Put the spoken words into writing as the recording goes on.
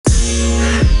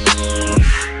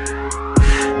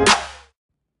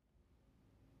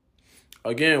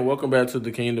Again, welcome back to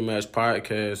the Kingdom Match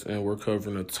podcast, and we're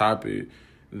covering a topic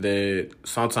that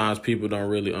sometimes people don't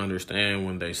really understand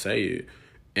when they say it.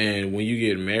 And when you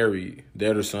get married,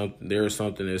 there is something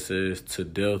that says "to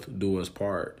death do us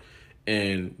part,"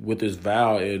 and with this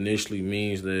vow, it initially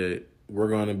means that we're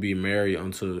going to be married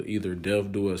until either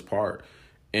death do us part.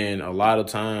 And a lot of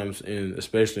times,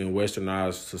 especially in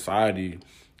westernized society,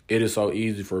 it is so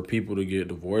easy for people to get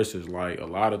divorces. Like a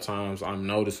lot of times, I'm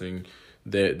noticing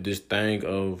that this thing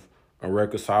of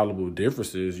irreconcilable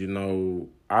differences,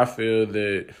 I feel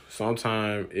that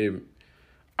sometimes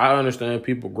I understand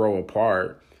people grow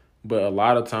apart, but a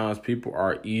lot of times people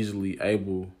are easily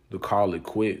able to call it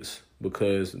quits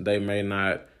because they may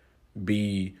not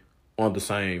be on the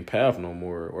same path no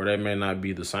more, or they may not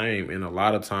be the same. And a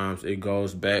lot of times it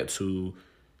goes back to,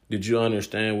 did you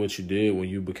understand what you did when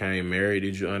you became married?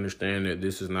 Did you understand that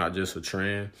this is not just a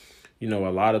trend?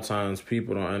 A lot of times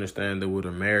people don't understand that with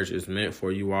a marriage is meant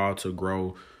for you all to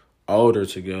grow older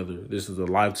together. This is a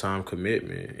lifetime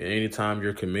commitment. And anytime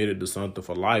you're committed to something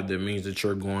for life, that means that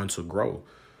you're going to grow.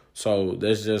 So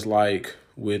that's just like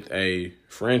with a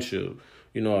friendship.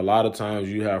 A lot of times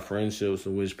you have friendships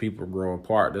in which people grow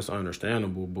apart. That's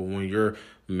understandable. But when you're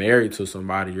married to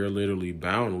somebody, you're literally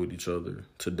bound with each other.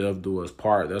 To death do us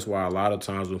part. That's why a lot of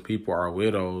times when people are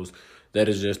widows, that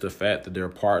is just the fact that their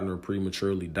partner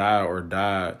prematurely died,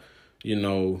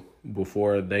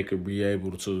 before they could be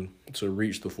able to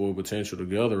reach the full potential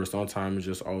together. Or sometimes it's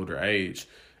just older age.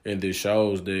 And this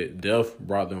shows that death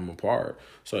brought them apart.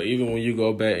 So even when you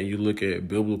go back and you look at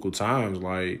biblical times,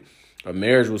 like a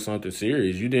marriage was something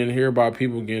serious. You didn't hear about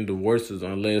people getting divorces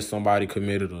unless somebody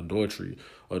committed adultery.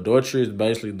 Adultery is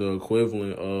basically the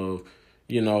equivalent of,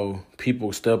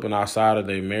 people stepping outside of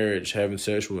their marriage, having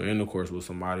sexual intercourse with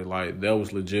somebody. Like, that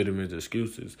was legitimate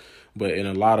excuses. But in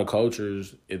a lot of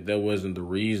cultures, that wasn't the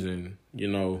reason,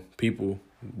 people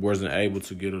wasn't able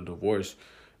to get a divorce.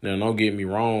 Now, don't get me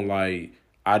wrong, like,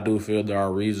 I do feel there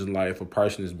are reasons, like if a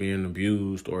person is being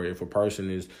abused or if a person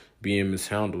is being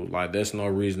mishandled, like that's no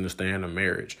reason to stay in a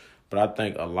marriage. But I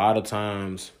think a lot of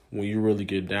times when you really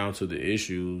get down to the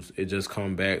issues, it just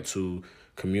comes back to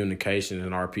communication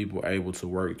and are people able to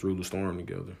work through the storm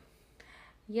together.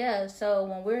 Yeah, so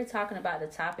when we're talking about the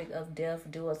topic of death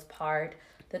do us part,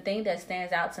 the thing that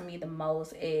stands out to me the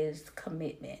most is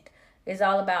commitment. It's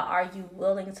all about, are you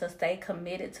willing to stay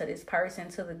committed to this person,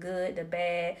 to the good, the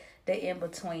bad, the in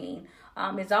between.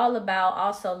 It's all about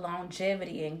also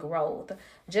longevity and growth.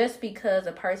 Just because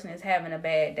a person is having a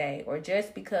bad day or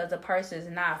just because a person is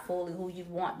not fully who you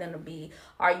want them to be,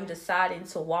 are you deciding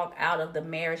to walk out of the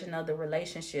marriage and of the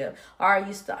relationship? Are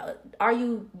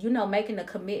you making a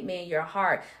commitment in your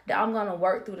heart that I'm going to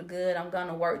work through the good, I'm going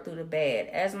to work through the bad?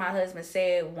 As my husband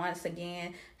said, once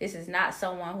again, this is not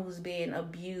someone who's being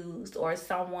abused or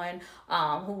someone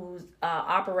who's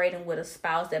operating with a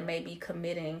spouse that may be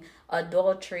committing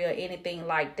adultery or anything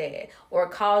like that, or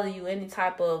causing you any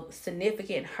type of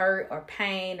significant hurt or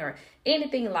pain or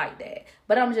anything like that.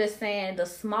 But I'm just saying the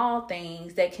small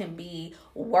things that can be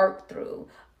worked through.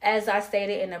 As I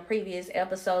stated in the previous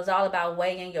episode, it's all about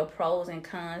weighing your pros and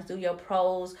cons. Do your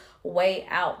pros weigh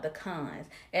out the cons?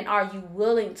 And are you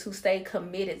willing to stay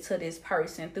committed to this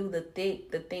person through the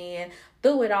thick, the thin,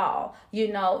 through it all?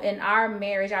 In our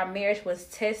marriage was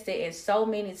tested in so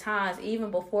many times,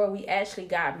 even before we actually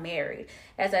got married.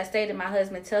 As I stated, my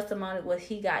husband's testimony was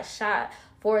he got shot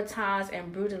 4 times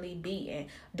and brutally beaten.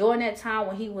 During that time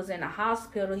when he was in the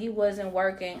hospital, he wasn't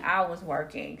working, I was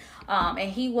working. And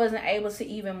he wasn't able to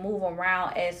even move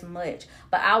around as much.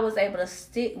 But I was able to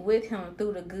stick with him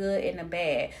through the good and the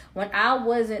bad. When I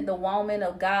wasn't the woman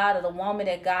of God or the woman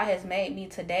that God has made me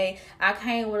today, I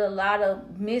came with a lot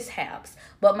of mishaps.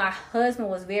 But my husband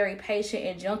was very patient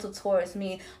and gentle towards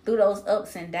me through those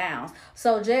ups and downs.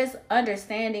 So just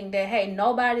understanding that, hey,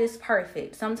 nobody is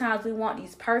perfect. Sometimes we want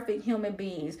these perfect human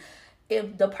beings.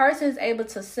 If the person is able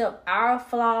to accept our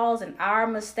flaws and our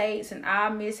mistakes and our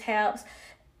mishaps,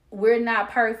 we're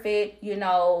not perfect.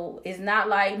 It's not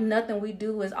like nothing we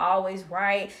do is always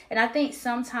right. And I think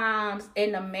sometimes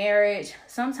in a marriage,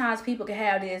 sometimes people can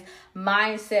have this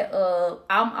mindset of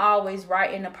I'm always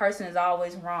right and the person is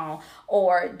always wrong,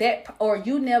 or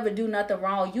you never do nothing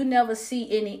wrong. You never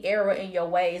see any error in your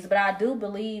ways. But I do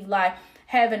believe, like,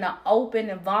 having an open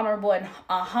and vulnerable and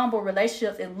humble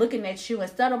relationship and looking at you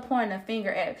instead of pointing a finger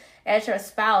at your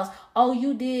spouse. Oh,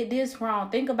 you did this wrong.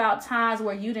 Think about times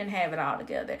where you didn't have it all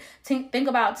together. Think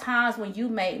about times when you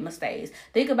made mistakes.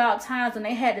 Think about times when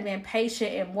they had to be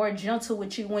patient and more gentle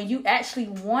with you, when you actually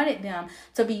wanted them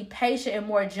to be patient and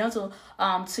more gentle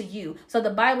to you. So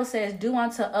the Bible says, do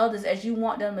unto others as you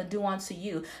want them to do unto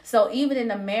you. So even in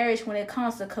the marriage, when it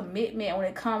comes to commitment, when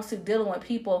it comes to dealing with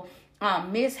people,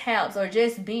 mishaps, or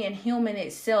just being human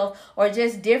itself, or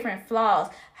just different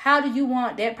flaws, how do you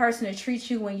want that person to treat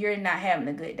you when you're not having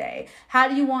a good day? How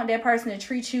do you want that person to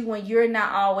treat you when you're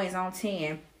not always on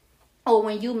 10? Or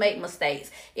when you make mistakes?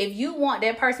 If you want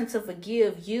that person to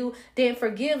forgive you, then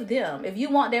forgive them. If you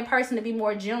want that person to be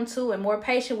more gentle and more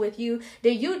patient with you,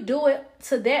 then you do it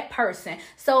to that person.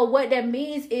 So what that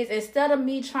means is, instead of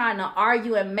me trying to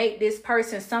argue and make this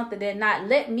person something they're not,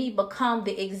 let me become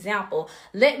the example.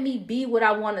 Let me be what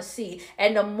I want to see.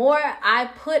 And the more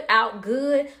I put out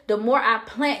good, the more I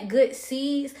plant good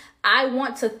seeds, I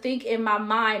want to think in my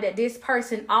mind that this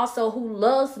person also who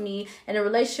loves me and a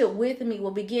relationship with me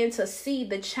will begin to see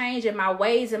the change in my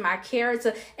ways and my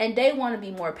character. And they want to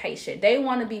be more patient. They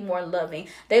want to be more loving.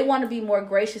 They want to be more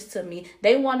gracious to me.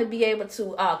 They want to be able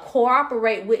to cooperate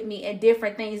with me in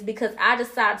different things, because I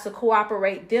decided to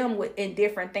cooperate them in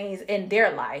different things in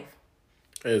their life.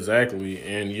 Exactly.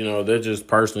 And, that just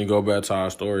personally go back to our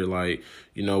story. Like,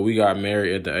 we got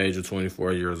married at the age of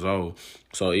 24 years old.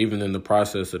 So even in the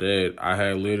process of that, I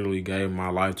had literally gave my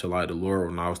life to the Lord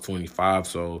when I was 25.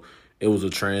 So it was a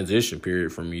transition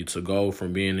period for me to go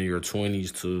from being in your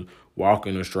 20s to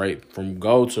walking a straight from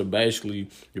go to basically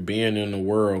being in the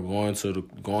world, going to the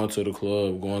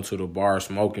club, going to the bar,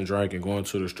 smoking, drinking, going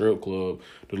to the strip club,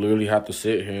 to literally have to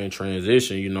sit here and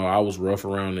transition. I was rough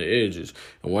around the edges.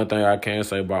 And one thing I can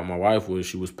say about my wife was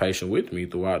she was patient with me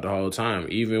throughout the whole time.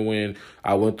 Even when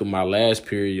I went through my last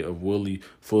period of really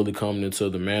fully coming into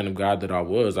the man of God that I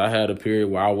was, I had a period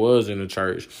where I was in the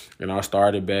church and I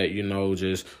started back,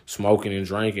 just smoking and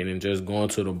drinking and just going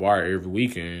to the bar every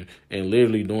weekend. And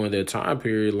literally during that time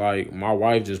period, my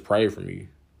wife just prayed for me.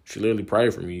 She literally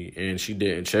prayed for me, and she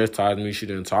didn't chastise me. She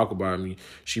didn't talk about me.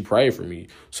 She prayed for me.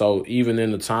 So even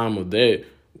in the time of that,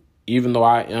 even though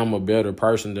I am a better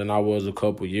person than I was a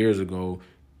couple years ago,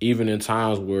 even in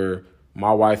times where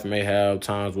my wife may have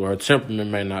times where her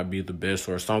temperament may not be the best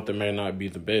or something may not be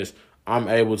the best, I'm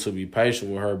able to be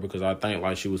patient with her because I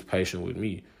think she was patient with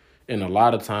me. And a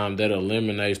lot of time that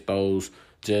eliminates those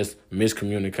just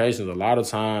miscommunications. A lot of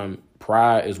time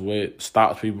pride is what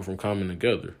stops people from coming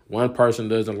together. One person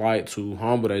doesn't like to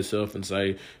humble themselves and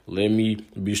say, let me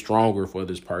be stronger for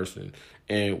this person.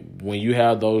 And when you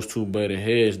have those two butting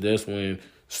heads, that's when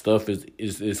stuff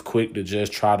is quick to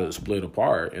just try to split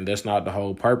apart. And that's not the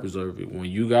whole purpose of it. When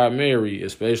you got married,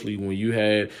 especially when you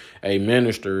had a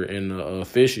minister and an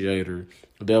officiator,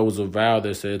 there was a vow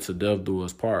that said to death do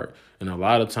us part. And a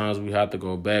lot of times we have to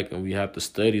go back and we have to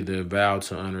study that vow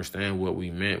to understand what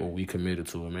we meant when we committed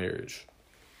to a marriage.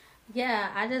 Yeah,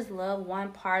 I just love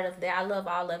one part of that. I love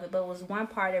all of it, but it was one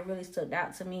part that really stood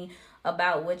out to me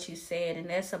about what you said, and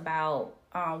that's about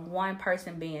one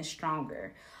person being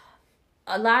stronger.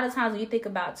 A lot of times when you think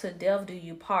about to death do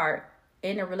you part,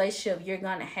 in a relationship, you're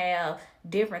going to have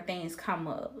different things come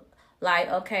up.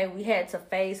 Okay, we had to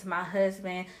face my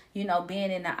husband,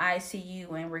 being in the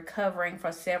ICU and recovering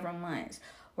for several months,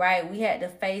 right? We had to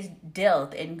face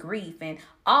death and grief and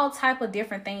all type of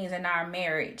different things in our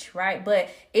marriage, right? But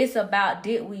it's about,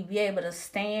 did we be able to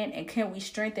stand and can we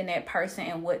strengthen that person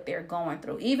and what they're going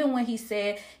through? Even when he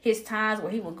said his times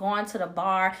where he was going to the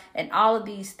bar and all of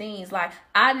these things,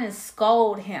 I didn't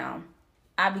scold him.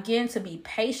 I began to be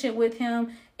patient with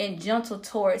him and gentle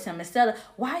towards him. Instead of,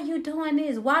 why are you doing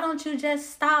this? Why don't you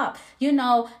just stop?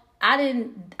 I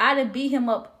didn't beat him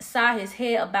upside his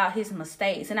head about his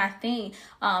mistakes. And I think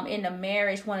in the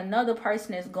marriage, when another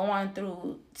person is going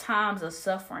through times of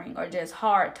suffering or just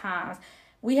hard times,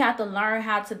 we have to learn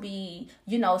how to be,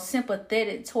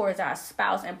 sympathetic towards our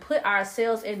spouse and put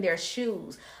ourselves in their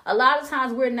shoes. A lot of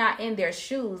times we're not in their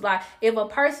shoes. If a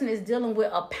person is dealing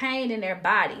with a pain in their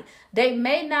body, they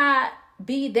may not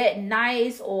be that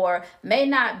nice or may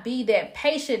not be that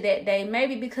patient that day,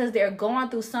 maybe because they're going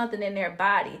through something in their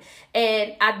body.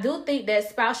 And I do think that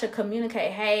spouse should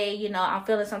communicate, hey, I'm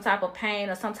feeling some type of pain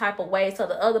or some type of way, so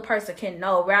the other person can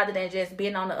know, rather than just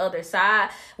being on the other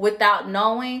side without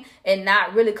knowing and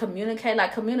not really communicate.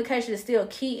 Communication is still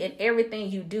key in everything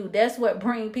you do. That's what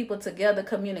brings people together,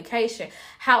 communication.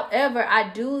 However, I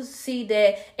do see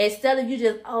that instead of you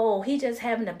just, he just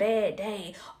having a bad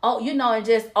day, and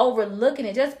just overlook looking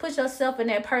at, just put yourself in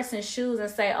that person's shoes and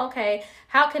say, okay,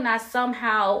 how can I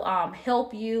somehow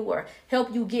help you, or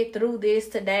help you get through this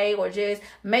today, or just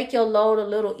make your load a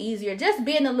little easier? Just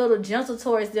being a little gentle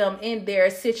towards them in their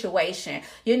situation.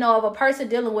 You know, if a person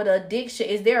dealing with addiction,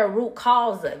 is there a root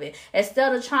cause of it?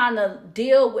 Instead of trying to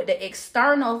deal with the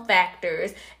external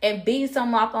factors and beat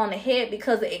someone up on the head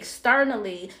because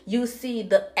externally you see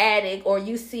the addict or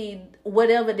you see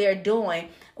whatever they're doing,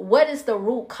 what is the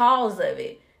root cause of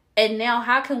it? And now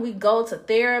how can we go to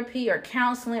therapy or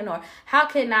counseling, or how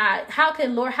can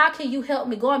Lord, how can you help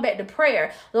me, going back to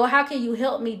prayer, Lord, how can you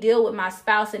help me deal with my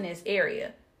spouse in this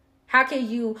area? How can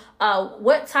you,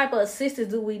 what type of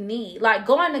assistance do we need? Like,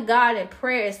 going to God in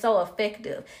prayer is so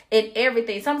effective in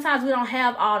everything. Sometimes we don't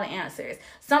have all the answers.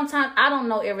 Sometimes I don't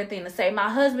know everything to say. My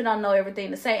husband don't know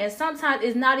everything to say. And sometimes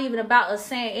it's not even about us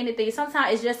saying anything.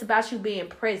 Sometimes it's just about you being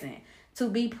present, to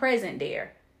be present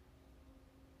there.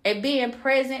 And being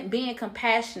present, being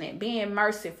compassionate, being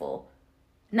merciful.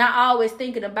 Not always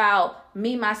thinking about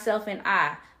me, myself, and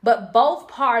I. But both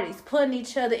parties putting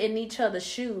each other in each other's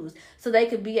shoes so they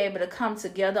could be able to come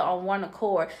together on one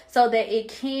accord, so that it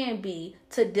can be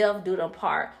to death do them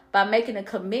part, by making a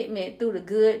commitment through the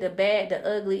good, the bad, the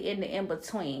ugly, and the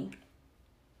in-between.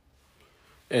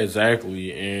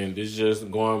 Exactly. And it's just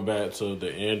going back to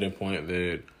the ending point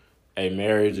that a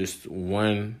marriage is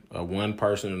one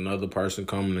person, another person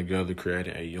coming together,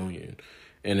 creating a union.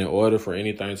 And in order for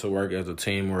anything to work as a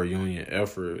team or a union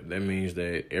effort, that means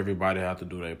that everybody have to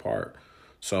do their part.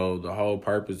 So the whole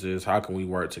purpose is, how can we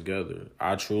work together?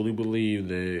 I truly believe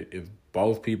that if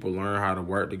both people learn how to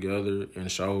work together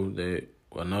and show that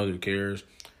another cares,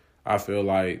 I feel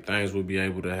like things will be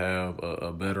able to have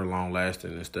a better long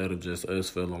lasting, instead of just us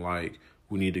feeling like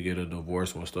we need to get a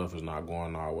divorce when stuff is not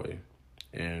going our way.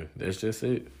 And that's just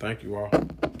it. Thank you all.